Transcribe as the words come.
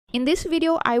In this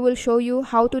video, I will show you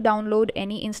how to download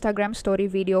any Instagram story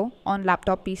video on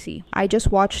laptop PC. I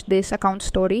just watched this account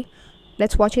story.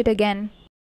 Let's watch it again.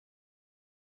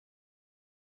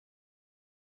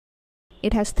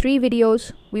 It has 3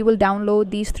 videos. We will download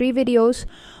these 3 videos,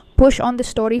 push on the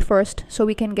story first so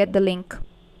we can get the link.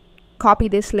 Copy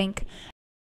this link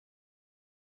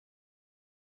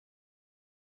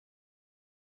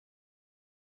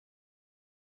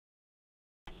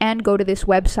and go to this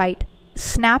website,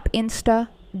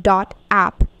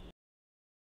 snapinsta.app.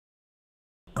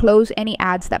 Close any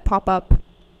ads that pop up.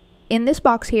 In this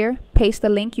box here, paste the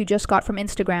link you just got from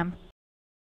Instagram.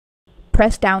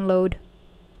 Press download.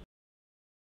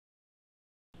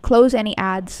 Close any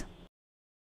ads.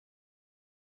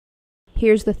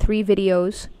 Here's the 3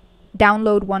 videos.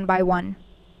 Download one by one.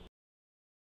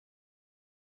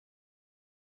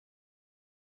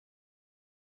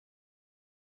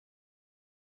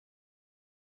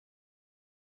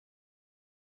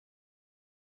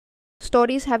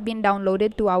 Stories have been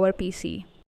downloaded to our PC.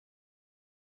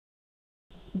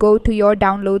 Go to your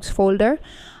downloads folder.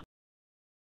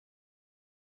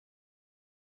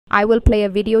 I will play a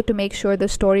video to make sure the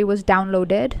story was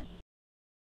downloaded.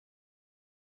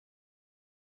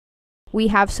 We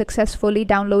have successfully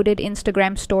downloaded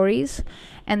Instagram stories,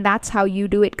 and that's how you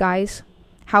do it, guys.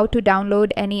 How to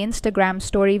download any Instagram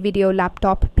story video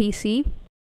laptop PC.